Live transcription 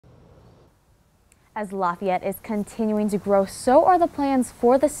As Lafayette is continuing to grow, so are the plans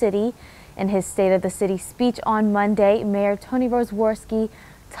for the city. In his State of the City speech on Monday, Mayor Tony Roswarski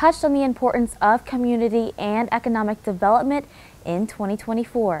touched on the importance of community and economic development in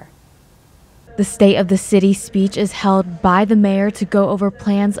 2024. The State of the City speech is held by the mayor to go over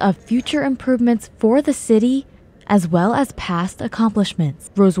plans of future improvements for the city, as well as past accomplishments.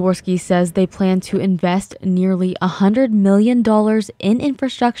 Roswarski says they plan to invest nearly $100 million in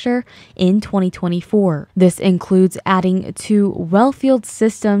infrastructure in 2024. This includes adding 2 well-field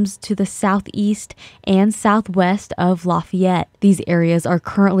systems to the southeast and southwest of Lafayette. These areas are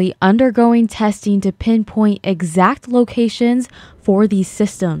currently undergoing testing to pinpoint exact locations for these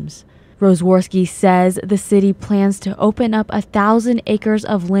systems. Roswarski says the city plans to open up 1,000 acres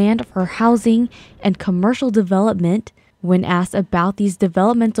of land for housing and commercial development. When asked about these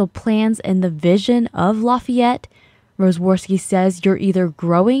developmental plans and the vision of Lafayette, Roswarski says you're either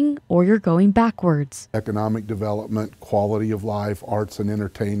growing or you're going backwards. Economic development, quality of life, arts and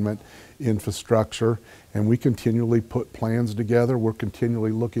entertainment, infrastructure, and we continually put plans together. We're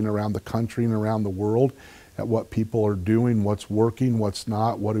continually looking around the country and around the world at what people are doing, what's working, what's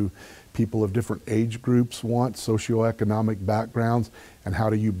not, what do people of different age groups want, socioeconomic backgrounds, and how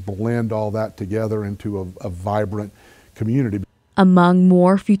do you blend all that together into a vibrant community. Among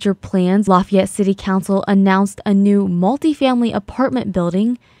more future plans, Lafayette City Council announced a new multifamily apartment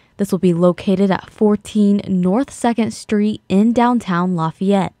building. This will be located at 14 North 2nd Street in downtown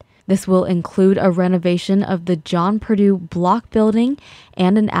Lafayette. This will include a renovation of the John Purdue block building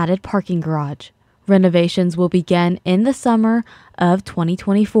and an added parking garage. Renovations will begin in the summer of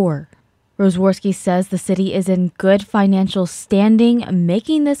 2024. Roswarski says the city is in good financial standing,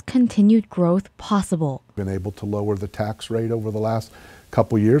 making this continued growth possible. Been able to lower the tax rate over the last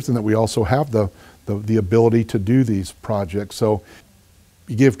couple of years, and that we also have the ability to do these projects. So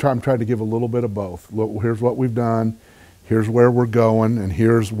I'm trying to give a little bit of both. Look, here's what we've done, here's where we're going, and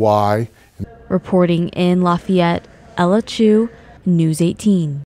here's why. Reporting in Lafayette, Ella Chu, News 18.